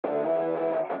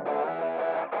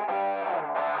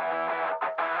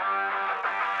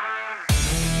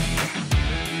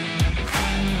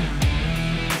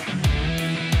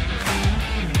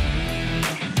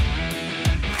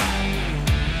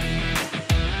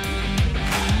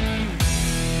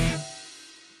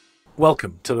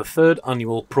Welcome to the third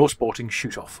annual Pro Sporting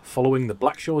Shoot-Off following the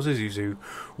Black Shores Isuzu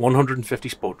 150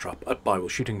 Sport Trap at Bywell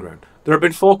Shooting Ground. There have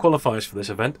been 4 qualifiers for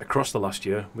this event across the last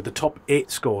year, with the top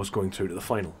 8 scores going through to the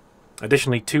final.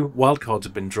 Additionally, 2 wildcards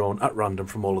have been drawn at random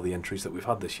from all of the entries that we've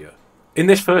had this year. In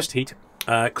this first heat,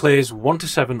 clays 1 to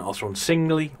 7 are thrown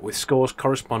singly with scores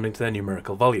corresponding to their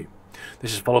numerical value.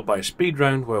 This is followed by a speed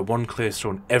round where 1 clay is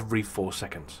thrown every 4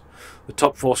 seconds. The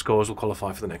top 4 scores will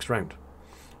qualify for the next round.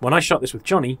 When I shot this with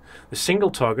Johnny, the single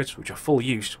targets, which are full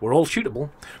use, were all shootable,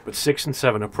 but 6 and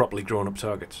 7 are properly drawn up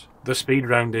targets. The speed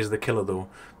round is the killer though,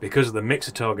 because of the mix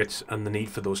of targets and the need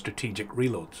for those strategic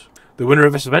reloads. The winner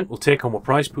of this event will take home a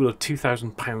prize pool of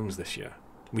 £2,000 this year.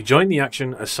 We join the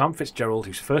action as Sam Fitzgerald,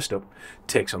 who's first up,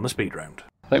 takes on the speed round.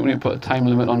 I think we need to put a time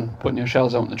limit on putting your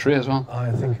shells out in the tree as well.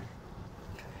 I think.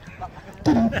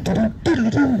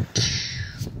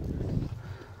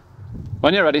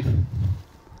 When you're ready.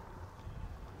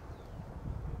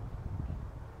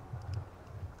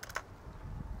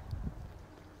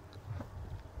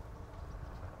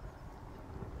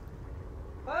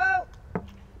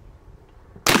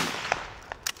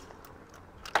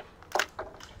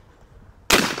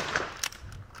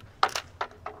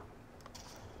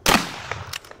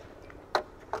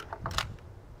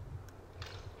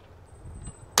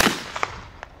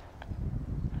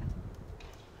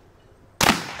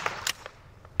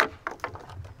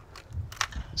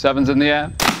 Seven's in the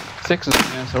air. 6 is in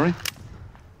the air, sorry.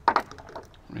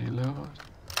 Reload.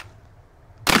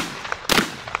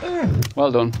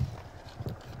 Well done.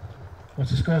 What's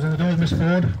the scores on the doors, Miss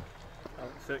Ford?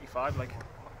 35, like.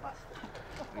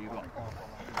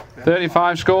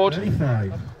 35 scored.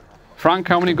 35. Frank,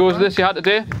 how many goes this you had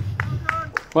today?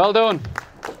 Well done.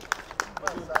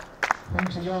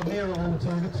 Thanks a yard nearer on the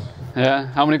targets. Yeah,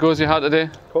 how many goes you had today?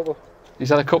 Couple. He's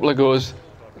had a couple of goes.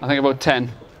 I think about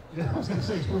 10. Yeah, I was going to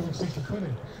say it's moving 6 to 20.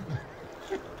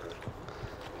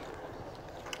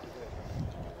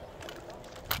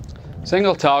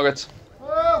 Single targets.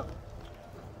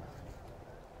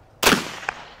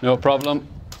 No problem.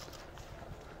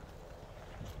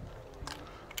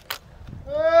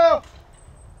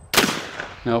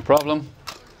 No problem.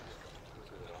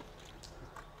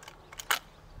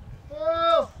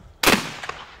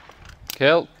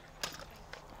 Kill.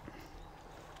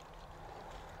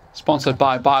 Sponsored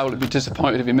by Bywell, would be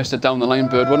disappointed if you missed it down the line,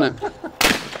 Bird, wouldn't it?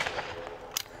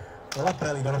 Well, that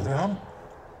barely got off the arm.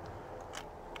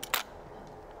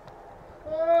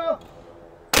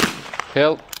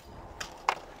 Kill.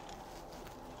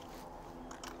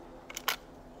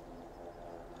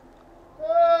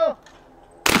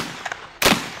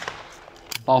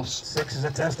 Loss. 6 is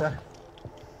a tester.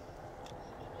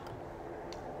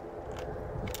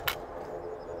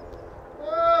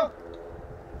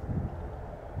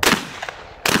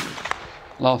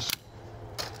 Loss.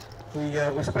 We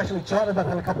specially chartered that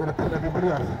helicopter to put everybody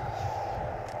off.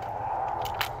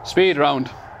 Speed round.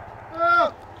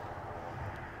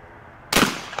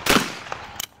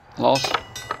 Loss.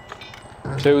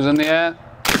 2's in the air.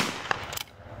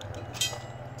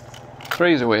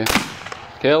 3's away.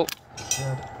 Kill.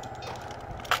 Good.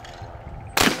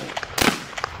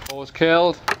 4's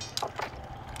killed.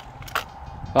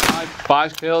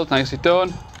 5's killed. Nicely done.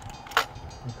 Here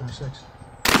comes 6.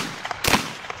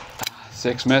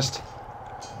 6 missed.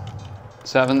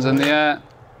 7's in the air.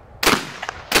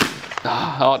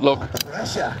 Hard luck.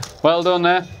 Pressure. Well done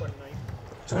there.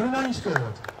 29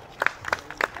 scored.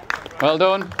 Well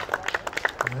done. And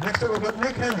the next up we've got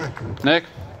Nick Hendrick. Nick.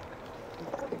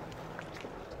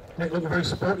 Nick looking very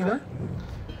sporty there.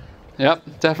 Yep,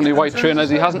 definitely white trainers.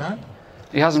 He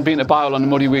hasn't been to Bywell on a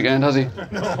muddy weekend, has he?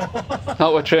 No.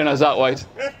 Not with trainers that white.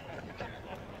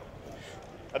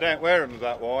 I don't wear them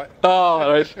that white.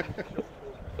 Oh, right.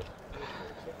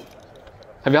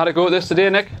 Have you had a go at this today,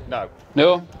 Nick? No.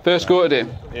 No? First go today?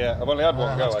 Yeah, I've only had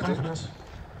one go, That's I think. confidence.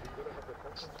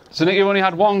 So Nick, you only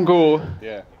had one go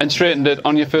Yeah, and straightened it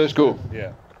on your first go.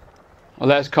 yeah. Well,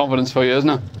 there's confidence for you, isn't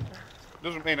it?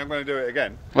 Doesn't mean I'm going to do it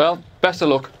again. Well, best of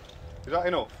luck. Is that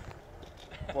enough?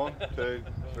 1, 2,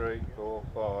 3, 4,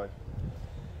 5.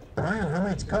 Brian, how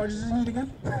many cartridges do you need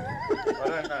again? I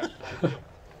don't know.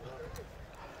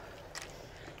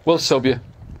 We'll sub you.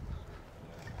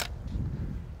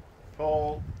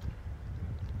 4.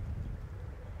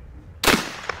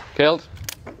 Killed.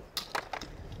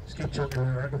 Just keep chucking it,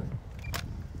 I reckon.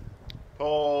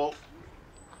 4.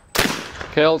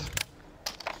 Killed.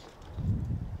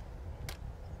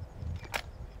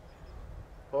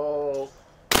 4.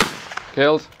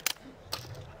 Killed.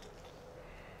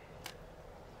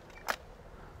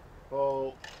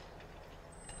 Ball.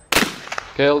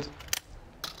 Killed.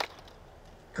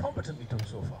 Competently done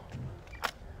so far.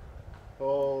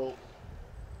 Ball.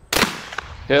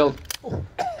 Kill.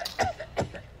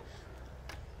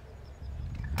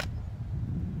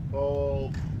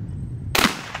 Ball.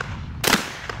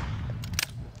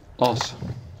 Loss.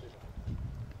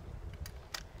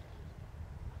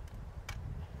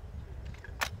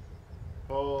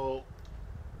 Ball.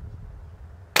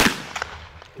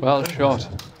 Well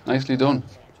shot. Nicely done.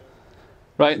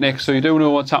 Right, Nick, so you do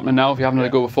know what's happening now if you haven't had a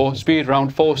go before. Speed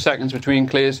round, 4 seconds between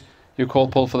clears. You call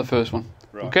pull for the first one.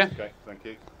 Right, Okay? okay, thank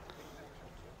you.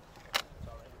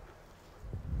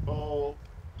 Ball.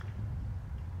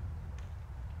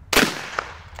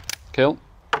 Kill.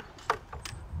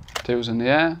 2's in the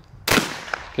air.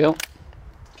 Kill.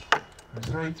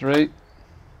 3.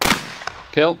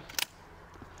 Kill.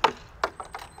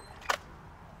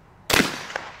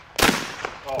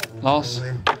 Loss.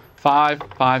 5.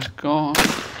 5's gone.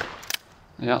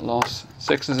 Yeah, loss.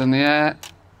 6 is in the air.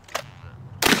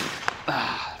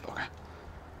 Ah, bugger.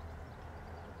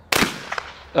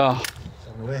 Oh.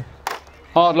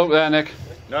 Hard luck there, Nick.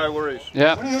 No worries.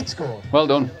 Yeah. 28 score. Well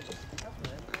done.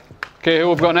 Okay, who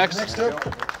have we got next? Next up,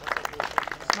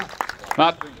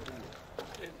 Matt.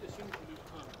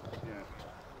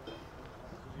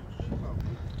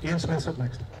 Ian Smith's up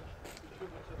next.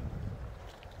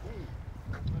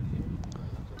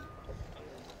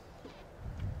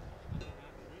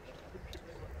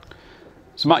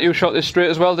 So Matt, you shot this straight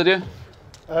as well, did you?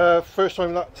 First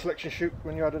time that selection shoot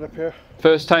when you had it up here.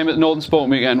 First time at the Northern Sport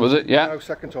Weekend, was it? Yeah. No,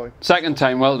 second time. Second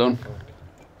time, well done.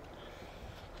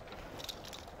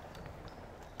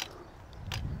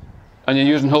 And you're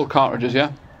using Hull cartridges,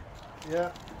 yeah?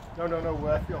 Yeah. No. no, no.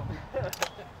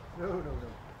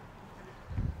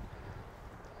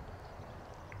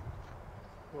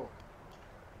 Oh.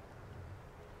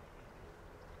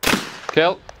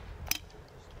 Kill.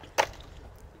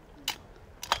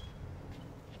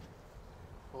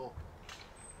 Oh.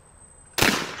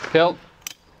 Kill.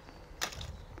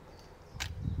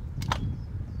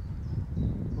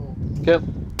 Oh. Kill.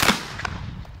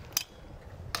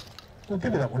 Well,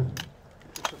 give me that one.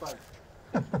 Just about.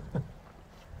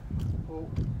 Oh.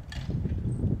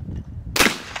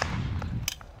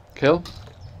 Kill.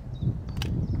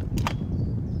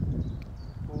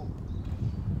 Oh.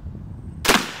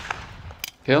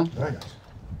 Kill. Very nice.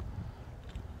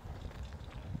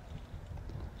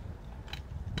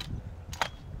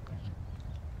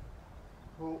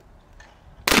 Oh.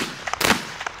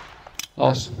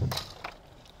 Loss.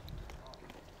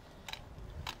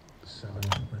 7,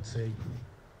 let's see.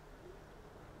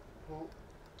 Oh.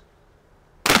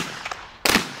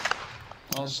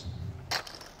 Loss.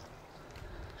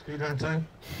 Speed round time.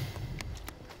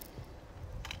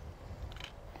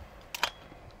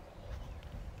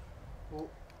 Oh.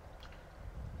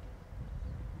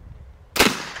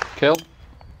 Kill.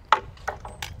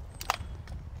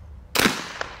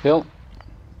 Kill.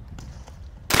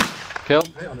 Kill.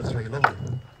 Right on the 3,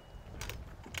 lovely.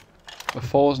 With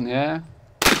 4's in the air.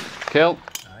 Kill.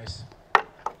 Nice.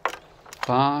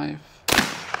 5.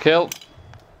 Kill.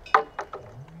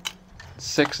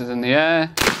 6 is in the air.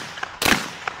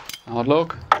 Hard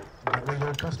luck. That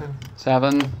reload cost him.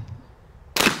 7.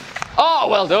 Oh,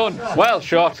 well done. Well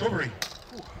shot. Recovery.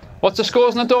 What's the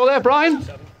scores on the door there, Brian?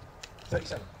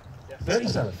 37.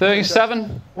 37.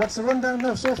 37. What's the rundown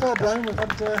now so far, Brian? We've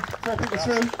had 4 people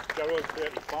through. Gerald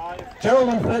 35, Gerald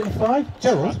on 35.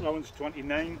 Gerald? Rowan's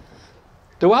 29.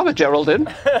 Do we have a Gerald in?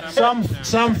 Sam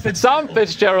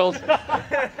Fitzgerald.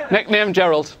 Nickname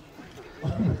Gerald.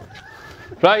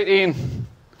 Right, Ian.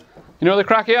 You know the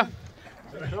crack here?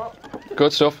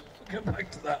 Good stuff. Get back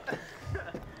to that.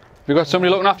 You got somebody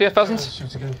looking after your pheasants?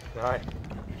 Shoot again. Right.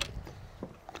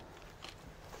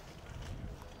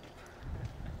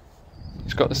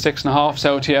 He's got the 6.5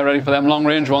 out here ready for them long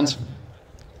range ones.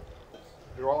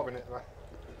 You're all having it, right?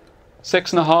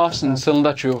 6.5 and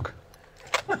cylinder choke.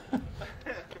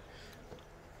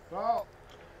 Well.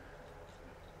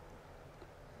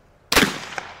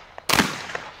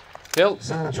 Kill.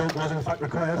 Cylinder choke was in fact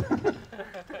required.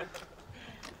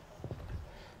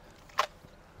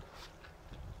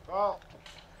 Well.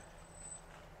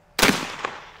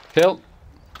 Kill.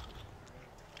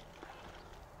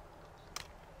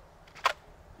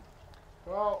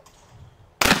 Well.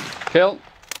 Kill.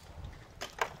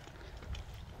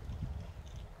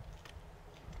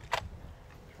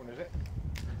 Which one is it?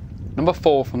 Number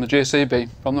 4 from the JCB,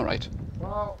 from the right.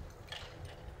 Well.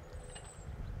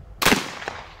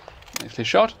 Nicely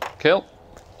shot. Kill.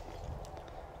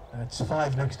 It's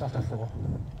 5 next after 4.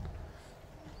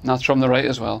 And that's from the right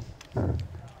as well.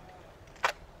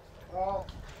 Well.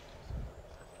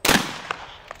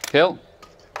 Kill.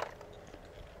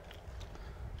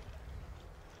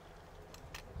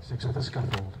 6 off the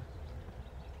scaffold.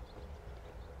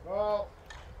 Well,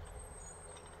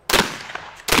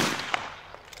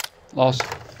 Loss.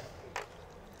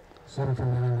 7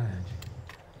 from the narrow edge.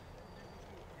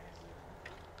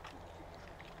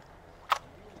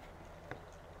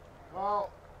 well,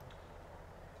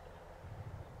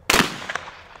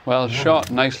 Well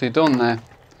shot, nicely done there.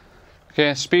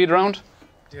 Okay, speed round.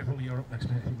 Dave, you're up next,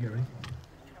 mate, if you get ready.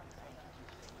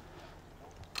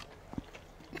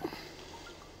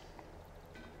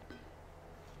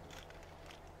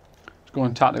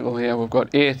 Going tactical here. We've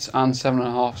got 8s and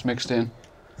 7.5s mixed in.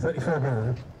 34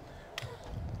 barrel.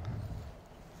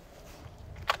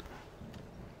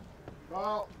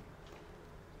 well,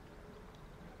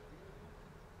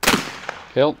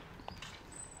 Kill.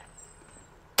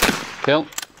 Kill.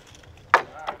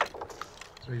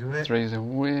 3's away. 3's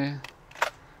away.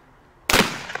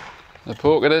 They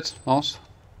poke at it. Lost.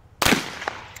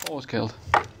 4's killed.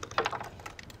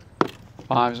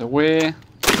 5's away.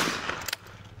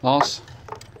 Loss.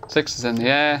 6 is in the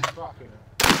air.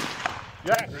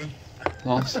 yes,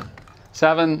 Loss.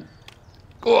 7.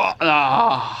 Oh,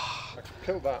 ah. I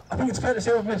killed that. I think it's fair to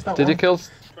say we've missed that Did one. you kill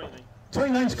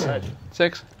 29 score.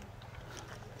 6?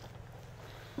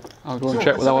 I'll go and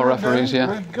check with our referees here.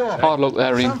 We've got Hard luck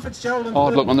there, Ian. Sam Fitzgerald on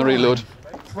Hard luck on the 35, reload.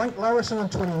 Frank Larison on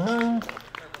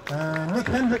 29. Nick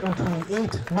Hendrick on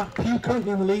 28. Matt Pugh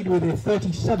currently in the lead with a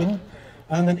 37.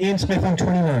 And then Ian Smith on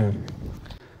 29.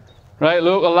 Right,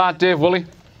 local lad, Dave Woolley.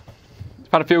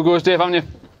 You've had a few goes, Dave, haven't you?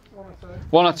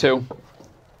 1 or 2.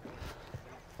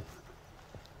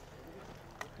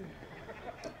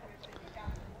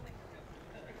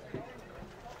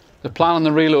 The plan and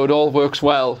the reload all works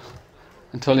well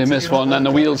until you miss one, then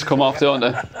the wheels come off, don't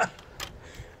they?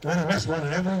 Then I miss one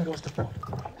and everything goes to pot.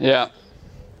 Yeah.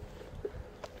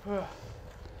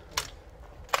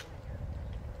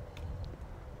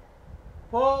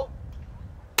 Well,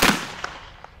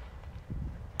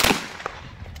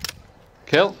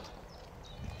 Kill.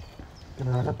 give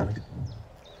me that point.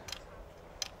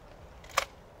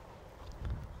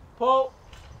 Pull.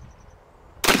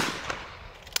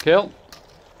 Kill.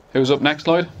 Who's up next,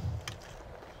 Lloyd?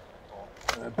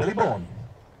 Billy Bourne.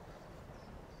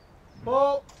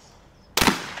 Pull.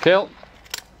 Kill.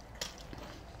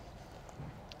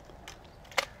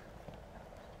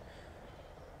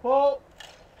 Pull.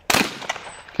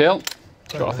 Kill.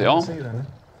 Got off the arm. See you then,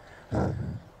 eh?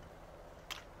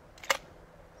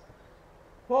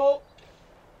 Pull.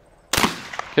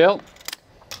 Kill.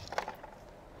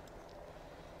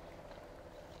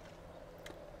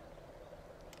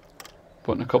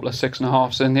 Putting a couple of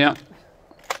 6.5s in here.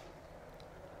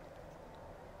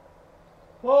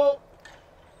 Pull.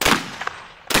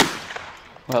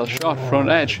 Well shot, front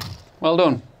edge. Well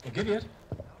done. I'll give you it.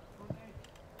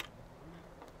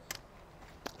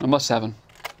 Number 7.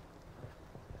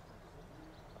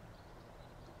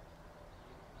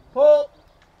 Pull.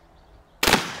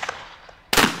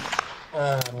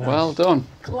 Well done.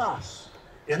 Class.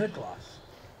 In a glass.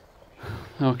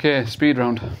 Okay, speed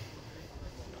round.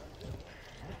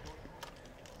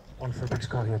 One for a big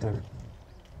score here, David.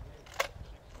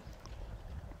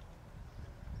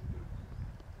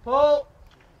 Pull.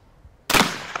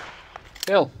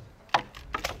 Kill.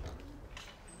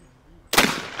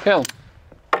 Kill.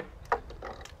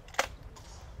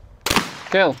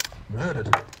 Kill.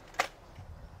 Murdered.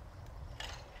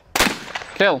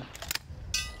 Kill.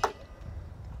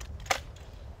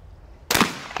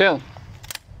 Kill.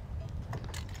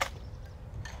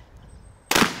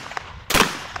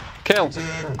 Kill.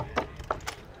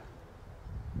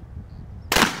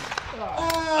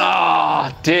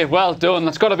 Ah, Dave, well done.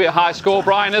 That's got to be a high score,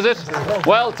 Brian, is it?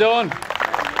 Well done.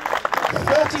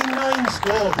 49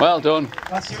 score. Well done.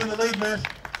 That's you in the lead, mate.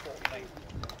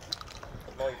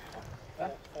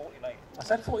 I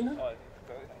said 49.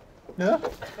 No?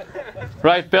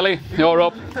 Right, Billy, you're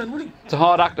up. It's a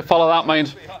hard act to follow that,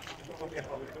 mind.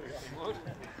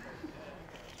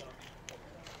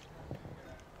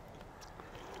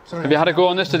 Sorry. Have you had a go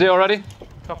on this today already?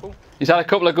 Couple. He's had a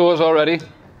couple of goes already.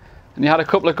 And you had a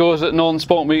couple of goes at Northern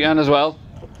Sport Weekend as well.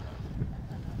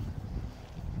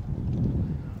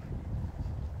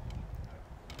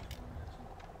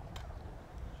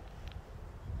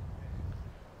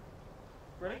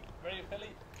 Ready? Ready, Billy?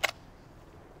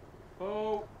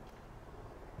 Pull.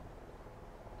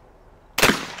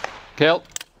 Kill.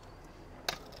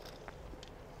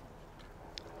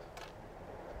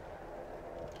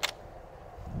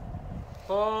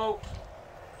 Pull.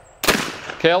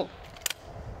 Kill.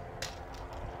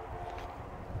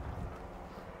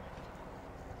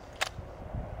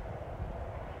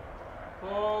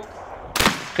 Pull.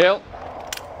 Kill.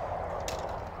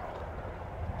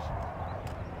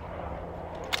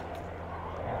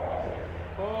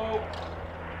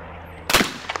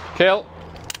 Kill.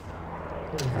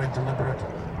 Very deliberate.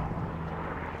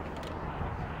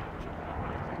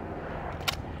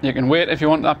 You can wait if you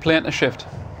want that plane to shift.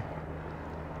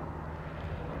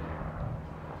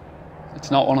 It's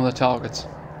not one of the targets.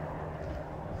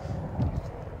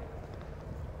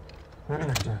 Very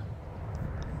nice.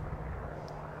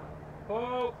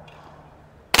 Pull.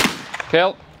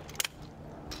 Kill.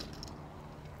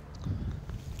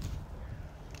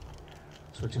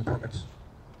 Switching pockets.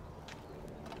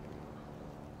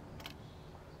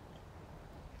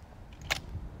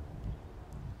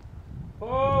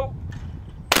 Pull.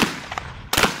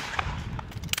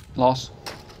 Loss.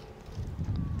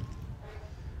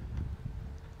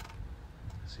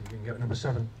 See if you can get number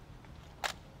 7.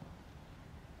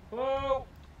 Pull.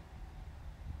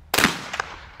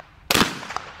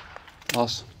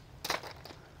 Loss.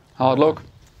 Hard luck.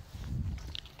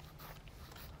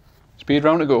 Speed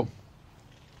round to go.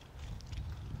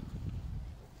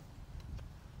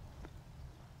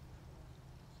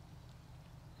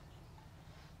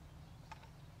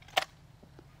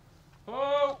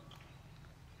 Pull.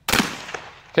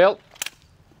 Kill.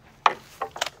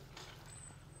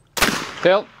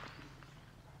 Kill.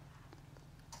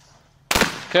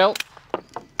 Kill.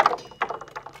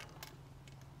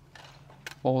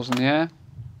 Balls in the air.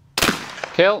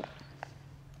 Kill.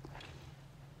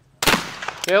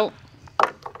 Kill.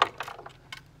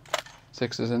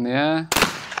 6 is in the air.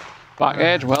 Back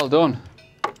edge, well done.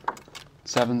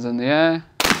 7's in the air.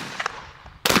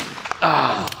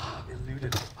 Ah,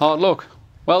 Eluded. hard luck.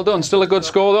 Well done, still a good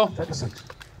score though. 36.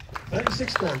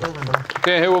 36 score, don't remember.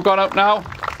 Okay, who we got up now?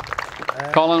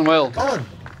 Colin Will. Colin,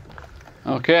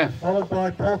 Okay. followed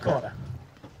by Paul Carter.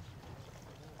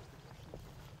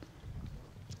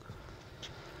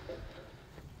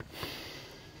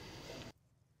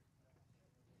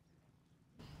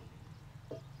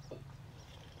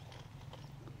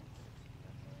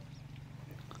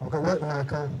 I've got work now,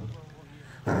 Colin.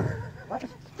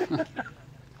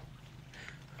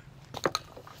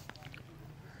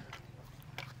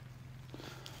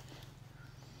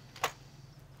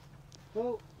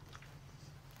 Pull.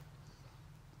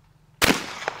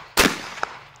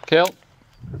 Kill.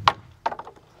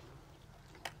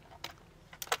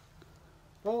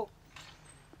 Pull.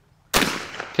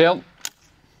 Kill.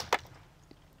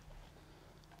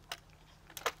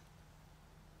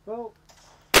 Pull.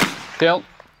 Kill.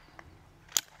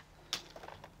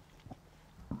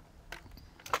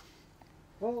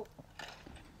 Pull.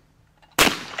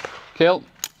 Kill.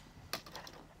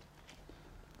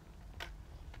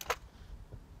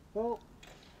 Pull.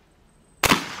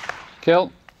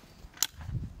 Kill.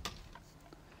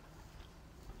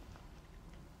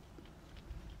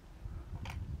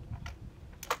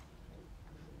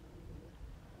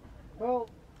 Pull.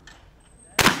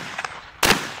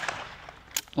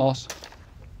 Loss.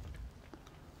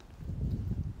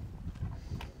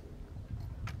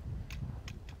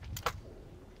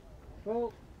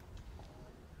 Pull.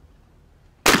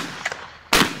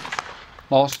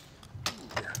 Loss.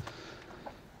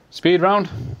 Speed round.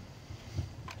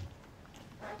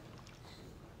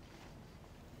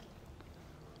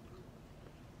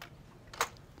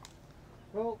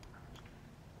 Pull.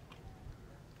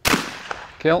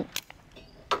 Kill.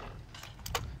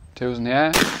 2's in the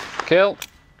air. Kill.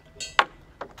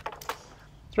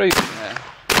 3's in the air.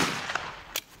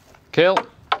 Kill.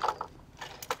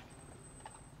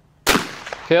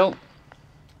 Kill.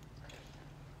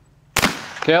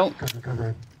 Kill. Good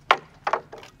recovery.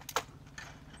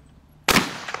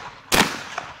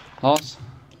 Loss.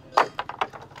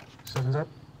 7's up.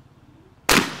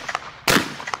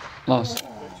 Loss.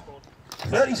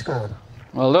 30 scored.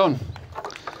 Well done.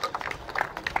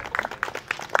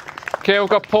 Okay, we've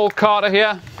got Paul Carter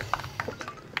here.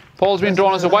 Paul's been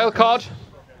drawn as a wild card.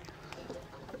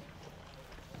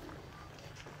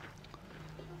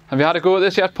 Have you had a go at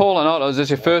this yet, Paul, or not? Or is this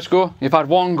your first go? You've had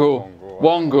one go.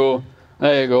 One go.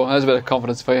 There you go. There's a bit of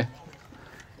confidence for you.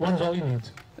 One's all you need.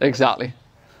 Exactly.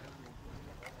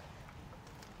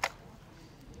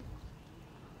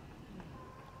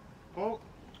 Pull.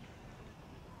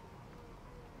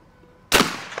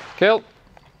 Kill.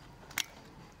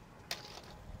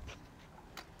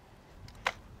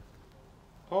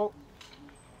 Pull.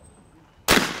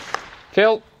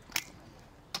 Kill.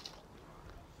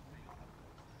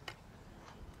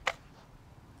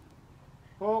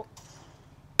 Pull.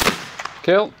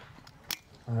 Kill.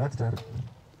 Oh, that's dead.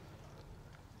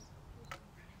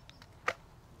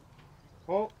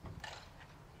 Pull.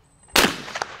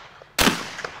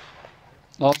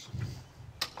 Loss.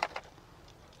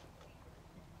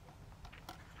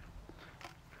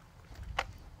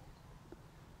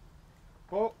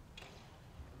 Pull.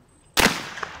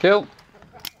 Kill.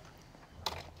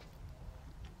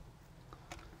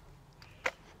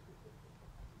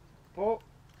 Pull.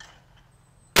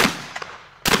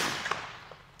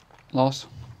 Loss.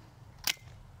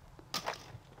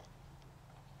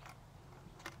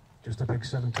 Just a big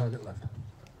 7 target left.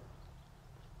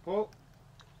 Pull.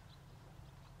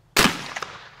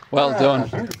 Well done.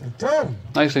 Beautifully done.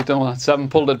 Nicely done with that 7.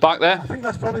 Pulled it back there. I think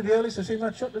that's probably the earliest I've seen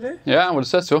that shot today. Yeah, I would have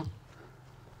said so.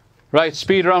 Right,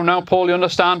 speed round now, Paul. You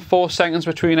understand? 4 seconds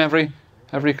between every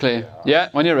clear. Yeah,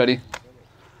 when you're ready.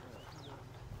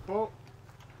 Pull.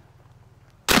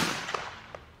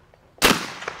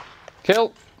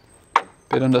 Kill.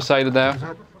 Bit undecided there.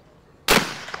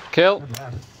 Kill.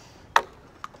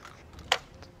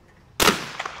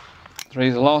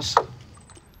 3's a loss.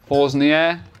 4's in the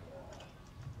air.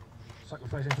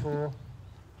 Sacrificing 4.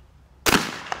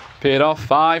 Paid off.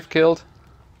 5 killed.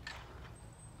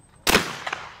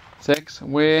 6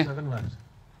 away. 7 left.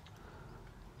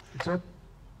 It's up.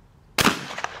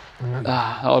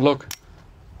 Ah, oh look.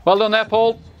 Well done there,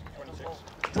 Paul.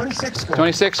 26 score.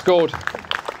 26 scored.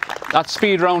 That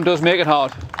speed round does make it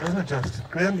hard. Doesn't it just?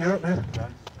 Graham, you're up there.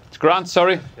 It's Grant,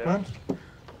 sorry. Grant.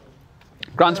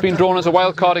 Grant's been drawn as a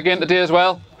wild card again today as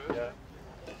well.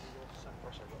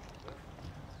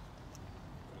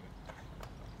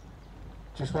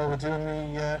 Just while we're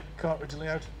doing the cartridge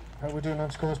layout, how are we doing on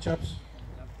scores, chaps?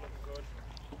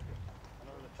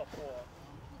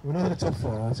 We're not in the top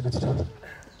 4, that's a good start.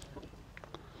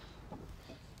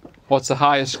 What's the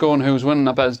highest score and who's winning?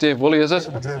 I bet it's Dave Woolley, is it?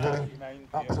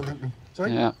 Absolutely.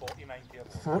 Sorry? Yeah.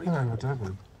 49 with Dave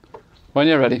Woolley. When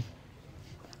you're ready.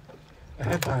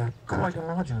 Ahead by quite a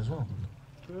margin as well.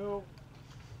 Pull.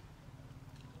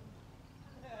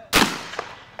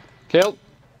 Kill.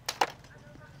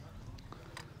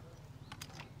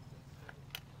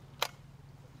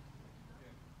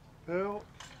 Pull.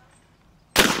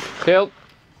 Kill.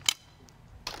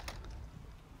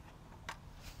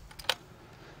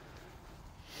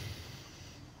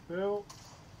 Pull.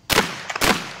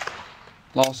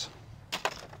 Loss.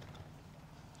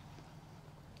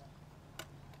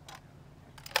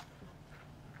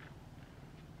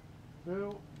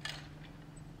 Pull.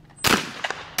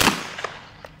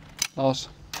 Loss.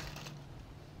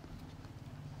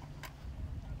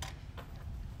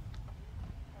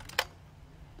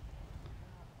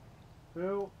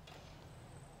 Pull.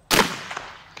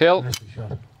 Kill. Nicely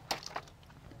shot.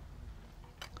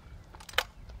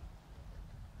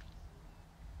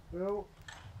 Pull.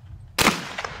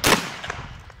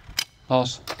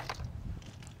 Loss.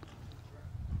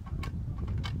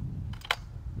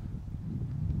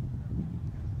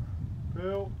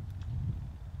 Pull.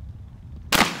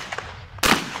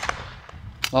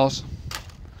 Loss.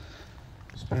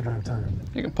 Speed round time.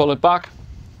 You can pull it back.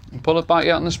 You can pull it back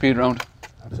out in the speed round.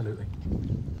 Absolutely.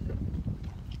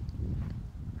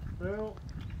 Pull.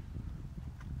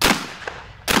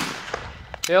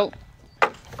 Kill.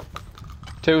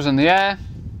 2's in the air.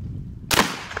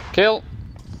 Kill.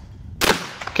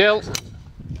 Kill.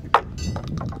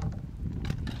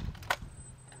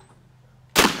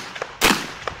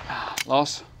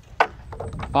 Loss.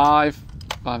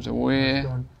 5's away.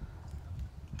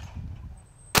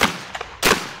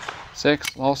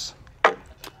 6 loss.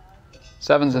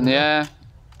 7's in the air.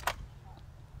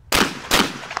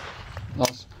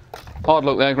 Loss. Hard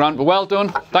luck there, Grant, but well done.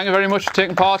 Thank you very much for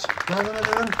taking part. Well done,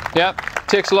 everyone. Yep,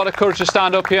 takes a lot of courage to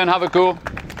stand up here and have a go.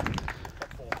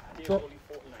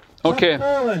 Okay.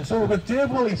 Top 4 then. So we've got Dave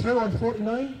Woolley through on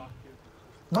 49.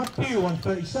 Matt Pugh on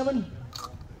 37.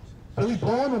 Billy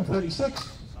Bourne on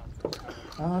 36.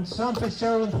 And Sam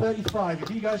Fitzgerald on 35. If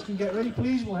you guys can get ready,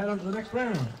 please, we'll head on to the next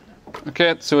round.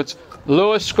 Okay, so it's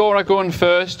lowest scorer going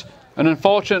first, and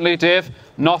unfortunately, Dave,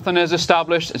 nothing is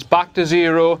established. It's back to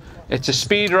 0. It's a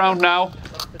speed round now.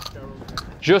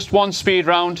 Just one speed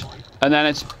round, and then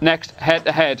it's next head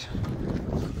to head.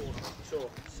 Do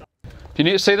you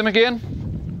need to say them again?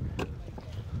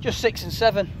 Just 6 and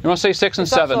 7. You want to say 6 and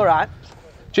 7? That's all right.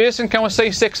 Jason, can we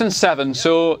say 6 and 7?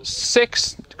 So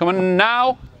 6 coming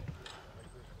now.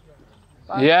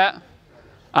 Fine. Yeah.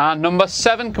 And number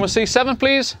 7, can we see 7,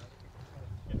 please?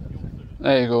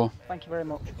 There you go. Thank you very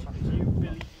much.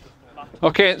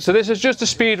 Okay, so this is just a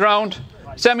speed round.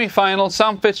 Semi-final,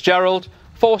 Sam Fitzgerald.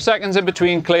 4 seconds in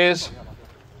between clears.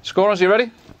 Scorers, you ready?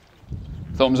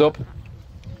 Thumbs up.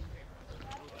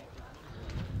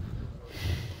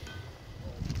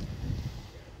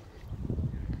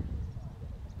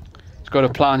 He's got a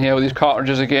plan here with these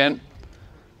cartridges again.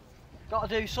 Got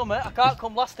to do something. I can't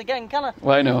come last again, can I?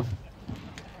 Well, I know.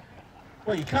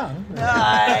 Well, you can.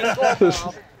 Aye, go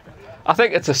on. I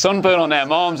think it's a sunburn on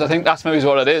their arms. I think that's maybe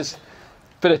what it is.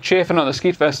 Bit of chafing on the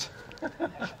skeet vest.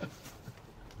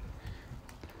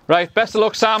 Right, best of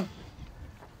luck, Sam.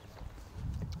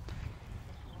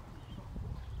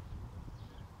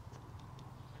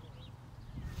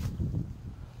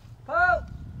 Pull.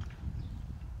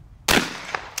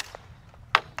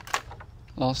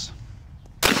 Loss.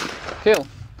 Kill.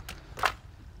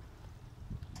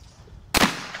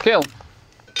 Kill.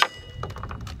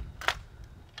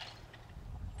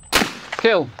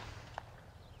 Kill.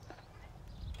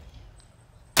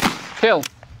 Kill.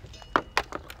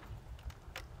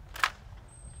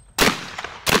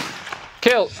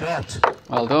 Kill. Shot.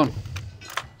 Well done.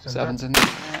 Seven's in there.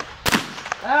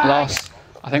 Loss.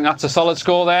 I think that's a solid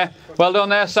score there. Well done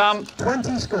there, Sam.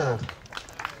 20 scored.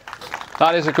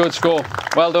 That is a good score.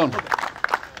 Well done.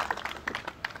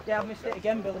 Yeah, I've missed it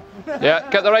again, Billy. Yeah,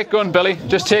 get the right gun, Billy.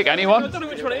 Just take anyone. I don't know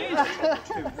which one it is.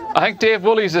 I think Dave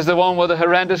Woolley's is the one with the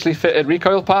horrendously fitted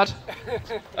recoil pad.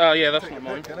 Oh yeah, that's not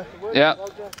mine. Yeah.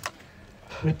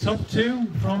 The top 2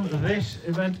 from this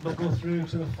event will go through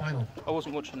to the final. I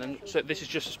wasn't watching then. So this is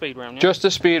just a speed round, yeah? Just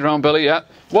a speed round, Billy, yeah.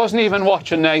 Wasn't even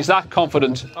watching there, he's that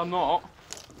confident. I'm not.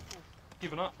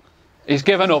 Giving up. He's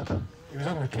given up. He was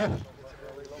on the cap.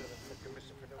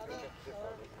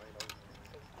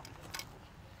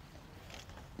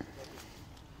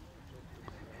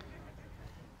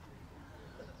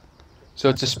 So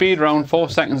it's a speed round, 4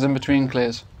 seconds in between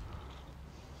clears.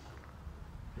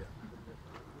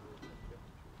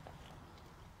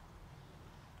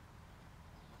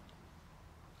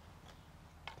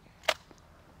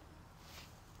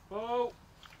 Oh.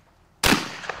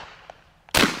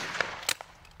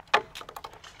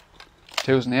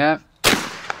 Two's in the air.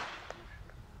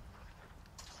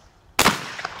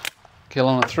 Kill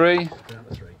on a 3. Down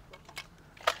to 3.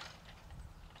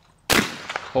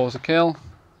 4's a kill.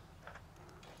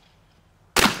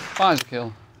 5's a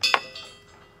kill.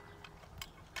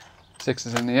 6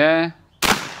 is in the air.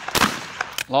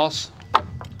 Loss.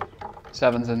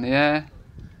 7's in the air.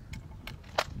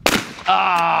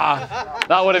 Ah!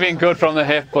 That would have been good from the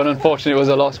hip, but unfortunately it was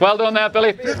a loss. Well done there,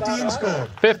 Billy. 15 scored.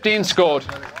 15 scored.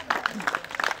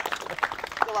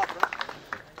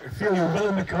 I feel you're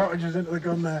willing the cartridges into the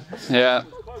gun there. Yeah.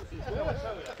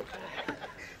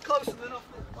 Closer than off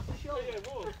the shoulder.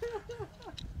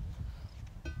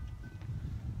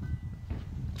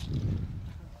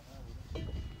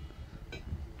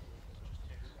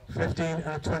 15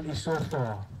 out of 20 so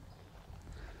far.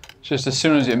 It's just as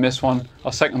soon as you miss one,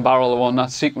 or second barrel of one,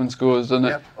 that sequence goes, doesn't it?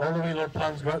 Yep, all the reload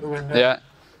plans go out the window. Yeah.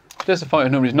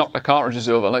 Disappointed nobody's knocked the cartridges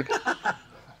over, like.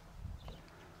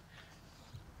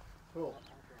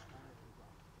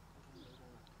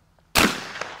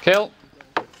 Kill.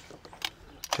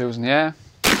 2's in the air.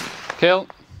 Kill.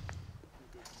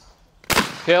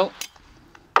 Kill.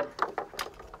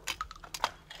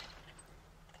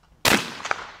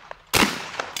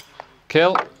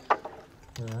 Kill.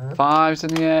 5's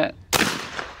in the air.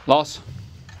 Loss.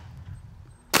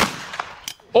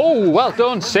 Oh, well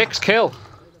done. 6 kill.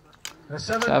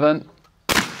 7.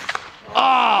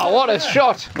 Ah, what a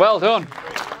shot. Well done.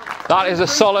 That is a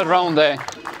solid round there.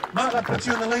 Matt, that puts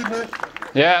you in the lead, mate.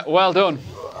 Yeah, well done.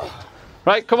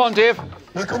 Right, come on, Dave.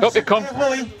 Up you come.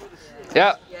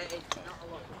 Yeah.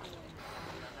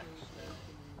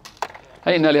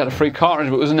 I nearly had a free cartridge,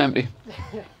 but it wasn't empty.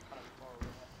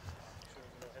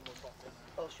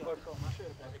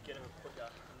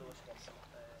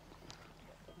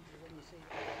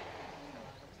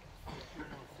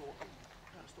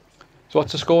 So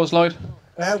what's the scores, Lloyd?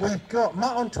 We've got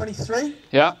Matt on 23.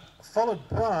 Yeah. Followed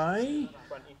by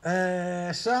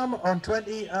Sam on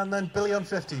 20 and then Billy on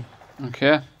 50.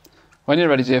 Okay. When you're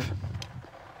ready, Dave.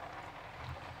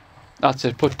 That's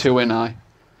it. Put 2 in, aye.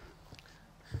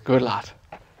 Good lad.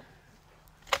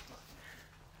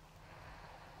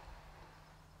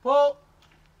 Pull.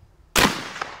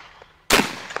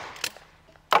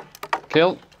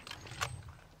 Kill.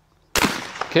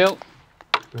 Kill.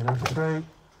 Going on for 3.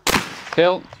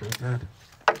 Kill. 3 dead.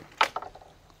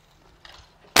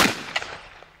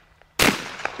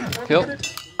 Kill.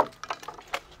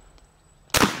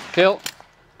 Kill.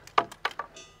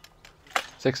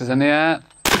 6 is in the air.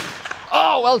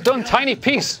 Oh, well done. Tiny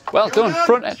piece. Well done.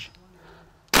 Front edge.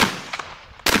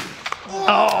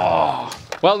 Oh,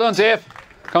 well done, Dave.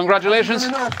 Congratulations.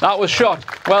 That was shot.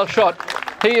 Well shot.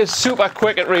 He is super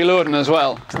quick at reloading as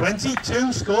well.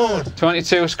 22 scored.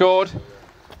 22 scored.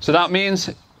 So that means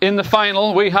in the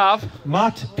final we have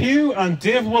Matt Pugh and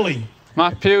Dave Woolley.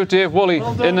 Matt Pugh, Dave Woolley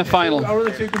in the final. How are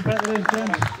the 2 competitors,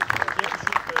 James?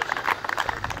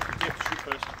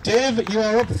 Dave, you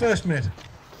are up first, mate.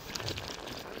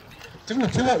 Didn't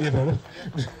look too happy about it.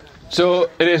 So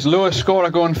it is lowest scorer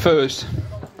going first.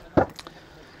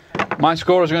 My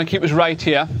scorers are going to keep us right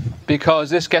here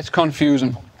because this gets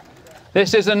confusing.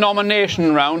 This is a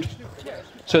nomination round,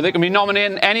 so they can be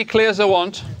nominating any clears they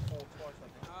want.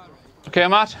 Okay,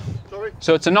 Matt? Sorry?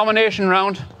 So it's a nomination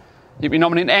round. You can be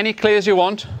nominating any clears you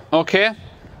want, okay?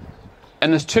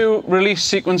 And there's 2 release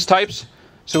sequence types.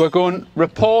 So we're going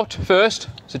report first.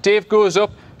 So Dave goes up,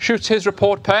 shoots his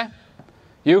report pair.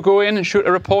 You go in and shoot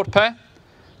a report pair.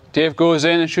 Dave goes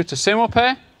in and shoots a simo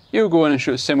pair. You go in and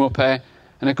shoot a simo pair.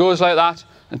 And it goes like that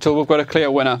until we've got a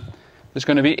clear winner. There's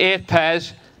going to be 8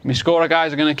 pairs. My scorer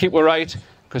guys are going to keep it right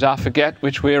because I forget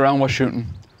which way around we're shooting.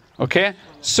 Okay?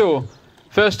 So,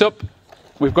 first up,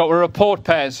 we've got our report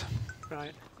pairs.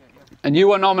 Right. And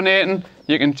you are nominating.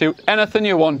 You can do anything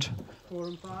you want. 4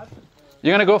 and 5.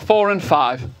 You're going to go 4 and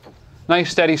 5.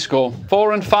 Nice steady score.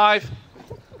 4 and 5.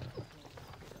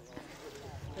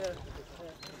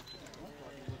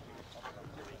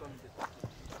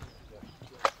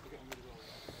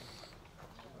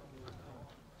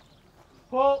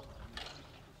 Pull.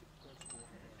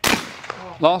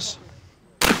 Loss.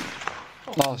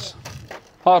 Loss.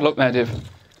 Hard luck there, Dave.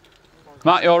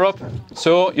 Matt, you're up.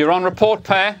 So you're on report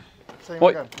pair. Same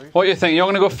What, again, please. what you think?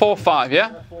 You're going to go 4-5,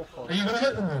 yeah? Are you going to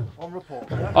hit them then? On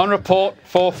report. On report,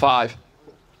 4-5.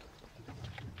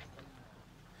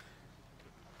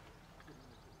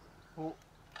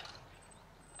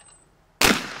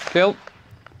 Kill.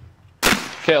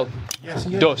 Kill. Yes,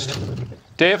 he is. Dust.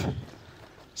 Dave,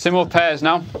 similar pairs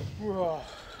now.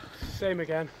 Same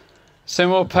again.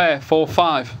 Similar pair,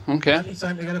 4-5. Okay. Any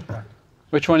time to get it back.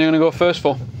 Which one are you going to go first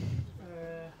for?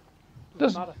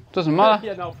 Doesn't matter.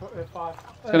 Yeah, no, 5.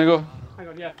 He's going to go. Hang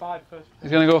on, yeah, 5 first. He's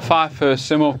going to go 5 first.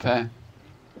 Similar pair.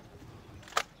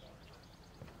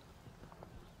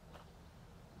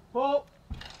 Pull.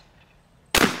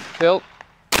 Kill.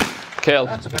 Kill.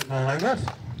 That's a bit more like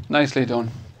that. Nicely done.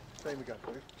 Same again,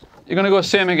 please. You're going to go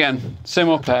same again.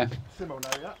 Similar pair. Simo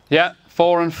now, yeah? Yeah.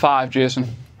 4 and 5, Jason.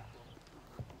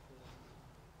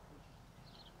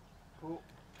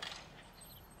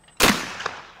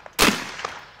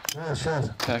 Yeah, shot.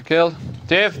 Okay, killed.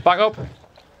 Dave, back up.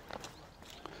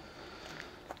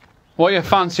 What are you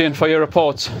fancying for your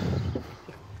reports?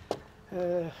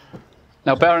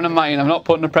 Now, bearing in mind, I'm not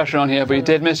putting the pressure on here, but you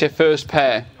did miss your first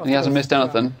pair, and he hasn't missed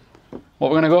anything. What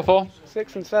we're going to go for?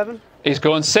 6 and 7. He's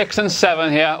going 6 and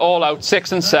 7 here, all out,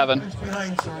 6 and 7. Points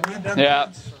behind, so we need them Yeah.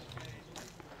 points.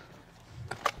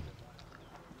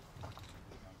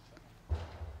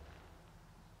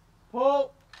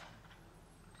 Pull.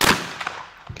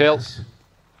 Kill.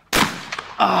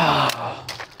 Ah,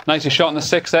 nicely shot on the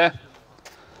 6 there.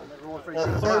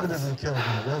 Five of them killed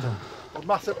him. Well done. Well,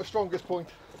 Matt's at the strongest point.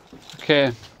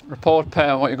 Okay, report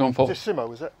pair, what are you going for? Just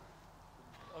Simo, is it?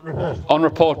 Report. On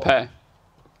report pair.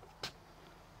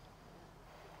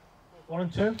 1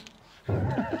 and 2.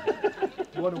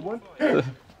 1 and 1.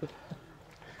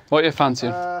 What are you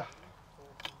fancying? On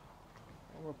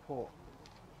report.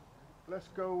 Let's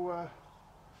go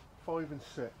 5 and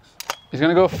 6. He's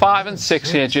going to go 5 and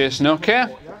 6 here, Jason,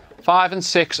 okay? 5 and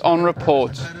 6 on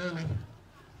report. Dead early.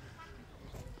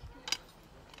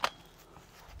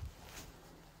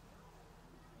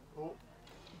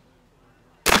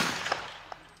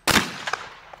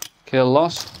 Kill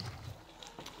loss.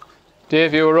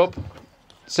 Dave, you were up.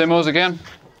 Simos again.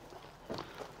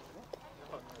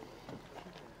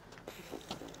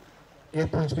 Eight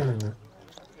points behind that.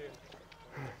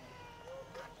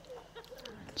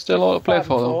 Still all to play 5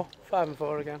 for, and though. 4. 5 and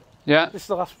 4 again. Yeah. This is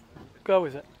the last go,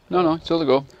 is it? No, still to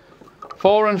go.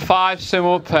 4 and 5,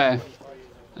 similar pair.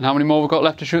 And how many more we've got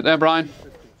left to shoot there, Brian?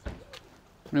 How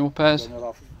many more pairs?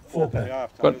 4 pair.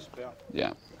 Good.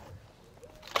 Yeah.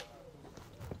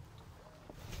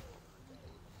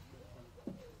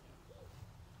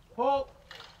 Pull.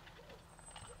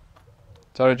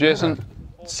 Sorry, Jason.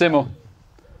 Simo.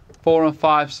 4 and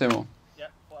 5, Simo.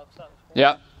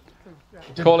 Yeah.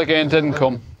 Call again, didn't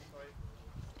come.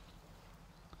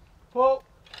 Pull.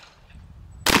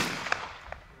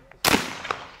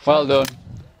 Well done.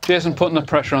 Jason putting the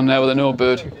pressure on there with a no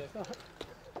bird.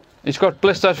 He's got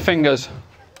blistered fingers.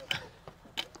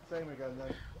 Same again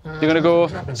then. You're going to go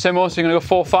Simo, so you're going to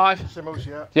go 4-5? Simos,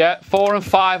 yeah. Yeah, 4 and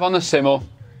 5 on the Simo.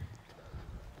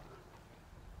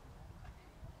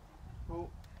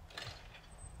 Cool.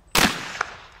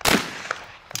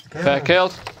 Fair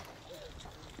killed.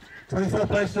 24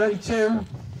 plays 32.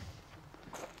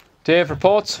 Dave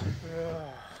reports.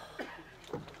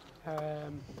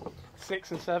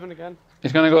 6 and 7 again.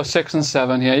 He's going to go 6 and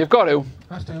 7 here. You've got to.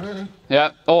 Has to, really.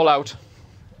 Yeah, all out.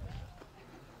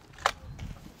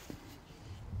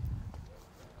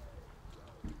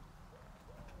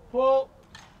 Pull.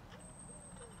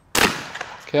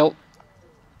 Kill.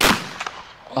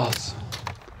 Oh.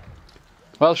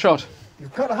 Well shot.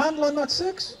 You've got a handle on that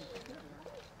 6?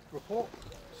 Report.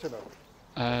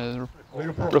 Simo.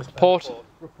 Report.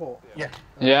 Report. Yeah.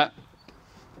 Yeah.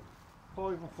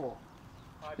 5 and 4.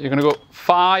 You're going to go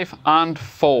 5 and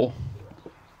 4.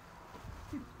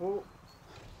 4.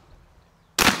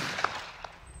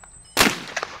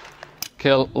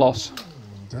 Kill, loss.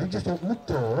 Did I just open the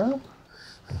door?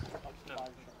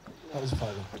 That was a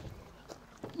 5.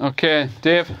 Okay,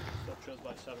 Dave.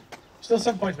 Still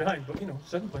 7 points behind, but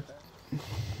 7 points.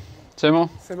 Simo.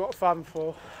 Simo 5 and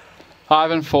 4.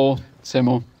 5 and 4.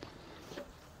 Simo.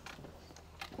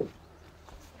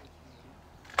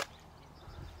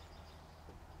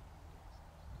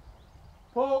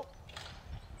 Paul.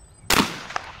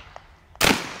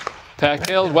 Pair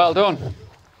killed. Well done.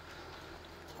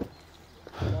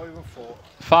 5 and 4.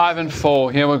 5 and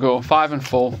 4. Here we go. 5 and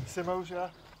 4. Simos, yeah.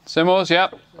 Simos,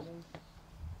 yep.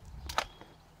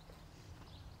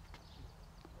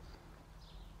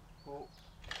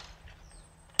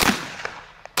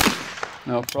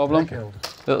 No problem.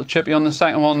 Little chippy on the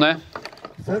second one there.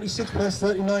 36 plus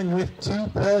 39 with 2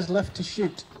 pairs left to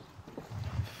shoot.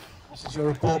 This is your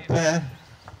report pair.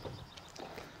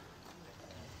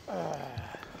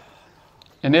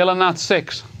 You're nailing that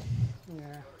 6. Yeah.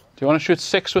 Do you want to shoot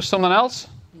 6 with something else?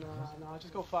 No,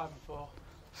 just go 5 and 4.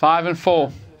 5 and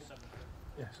 4.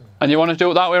 And you want to do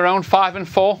it that way around? 5 and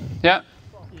 4? Yeah.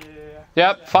 Yeah.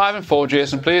 Yep. 5 and 4,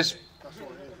 Jason, please.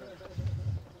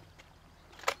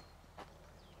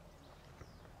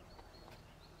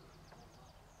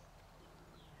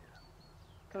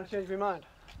 Can I change my mind?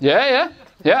 Yeah,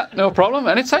 no problem,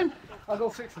 anytime. I'll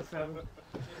go 6 and 7.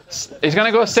 He's going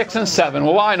to go 6 and 7.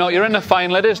 Well, why not? You're in the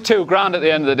final. It is $2,000 at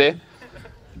the end of the day.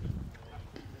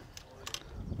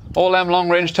 All them long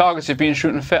range targets you've been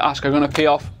shooting fit ask are going to pay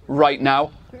off right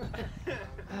now.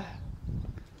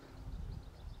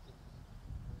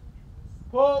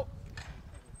 Paul.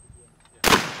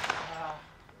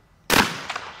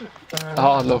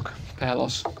 Oh, look, pair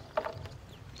loss.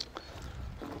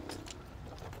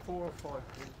 4 and 5.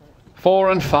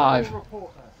 4 and 5.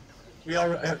 Report there. We are,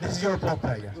 this is your report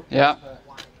pair, yeah? Yeah.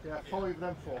 Yeah, 5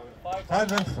 then 4. 5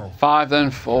 then 4. 5 then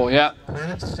 4, yeah.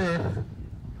 Let's see.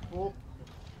 4.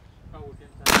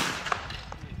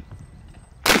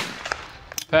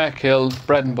 Pair killed,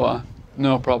 bread and butter.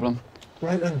 No problem.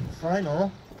 Right then,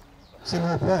 final.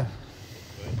 Single pair.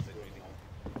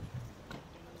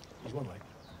 He's one leg.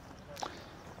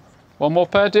 One more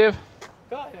pair, Dave?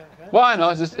 Yeah. Why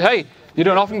not? Hey, you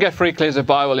don't often get free clays at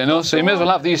Bywell, so you may as well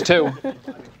have these two.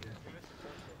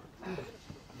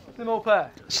 Simo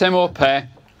pair. Simo pair.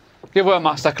 Give her a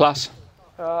masterclass.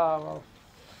 Well,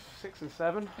 6 and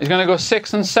 7. He's going to go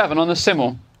 6 and 7 on the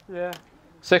Simo. Yeah.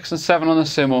 6 and 7 on the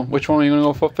Simo. Which one are you going to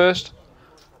go for first?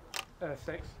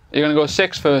 6. You're going to go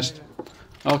 6 first.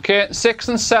 Okay, 6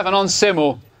 and 7 on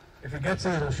Simo. If it gets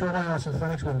in, it'll show my house in the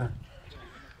next window.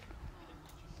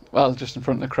 Well, just in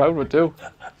front of the crowd would do.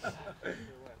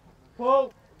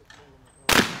 Paul.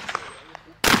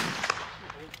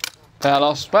 Pair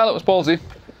lost. Well, it was ballsy.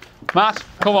 Matt,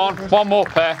 come on, one more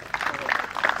pair.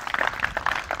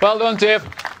 Well done, Dave.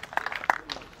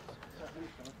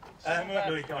 I'll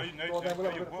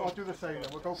do the same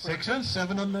then. We'll go for 6 and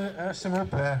 7 on the single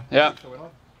pair. Yeah.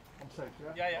 I'm safe,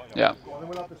 yeah? Yeah. Go on, then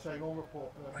we'll have the same on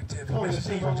report. Right, Dave, if it's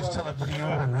a I'll just tell everybody you're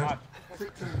on, right?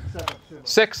 6 and 7.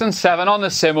 6 and 7 on the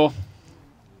Simo.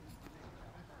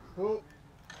 Oh.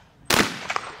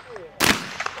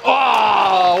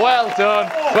 Oh, well done.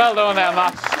 Well done there,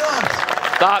 Matt.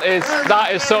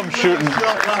 That is some shooting.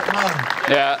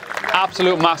 Yeah,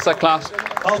 absolute masterclass.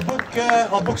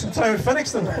 I'll book some time with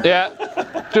Phoenix then. Yeah,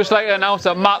 just like to announce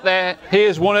that Matt there, he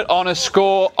has won it on a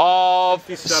score of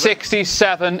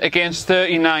 67 against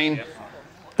 39.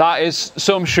 That is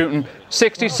some shooting.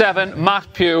 67,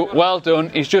 Matt Pugh, well done.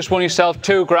 He's just won himself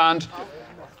 $2,000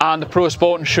 and the Pro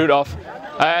Sporting Shoot-Off.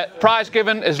 Prize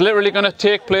giving is literally going to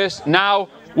take place now.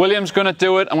 William's going to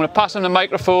do it. I'm going to pass him the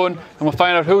microphone and we'll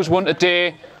find out who's won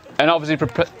today and obviously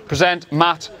present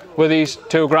Matt with his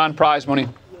 $2,000 prize money.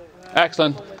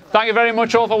 Excellent. Thank you very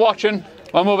much all for watching.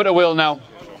 I'll move it to Will now.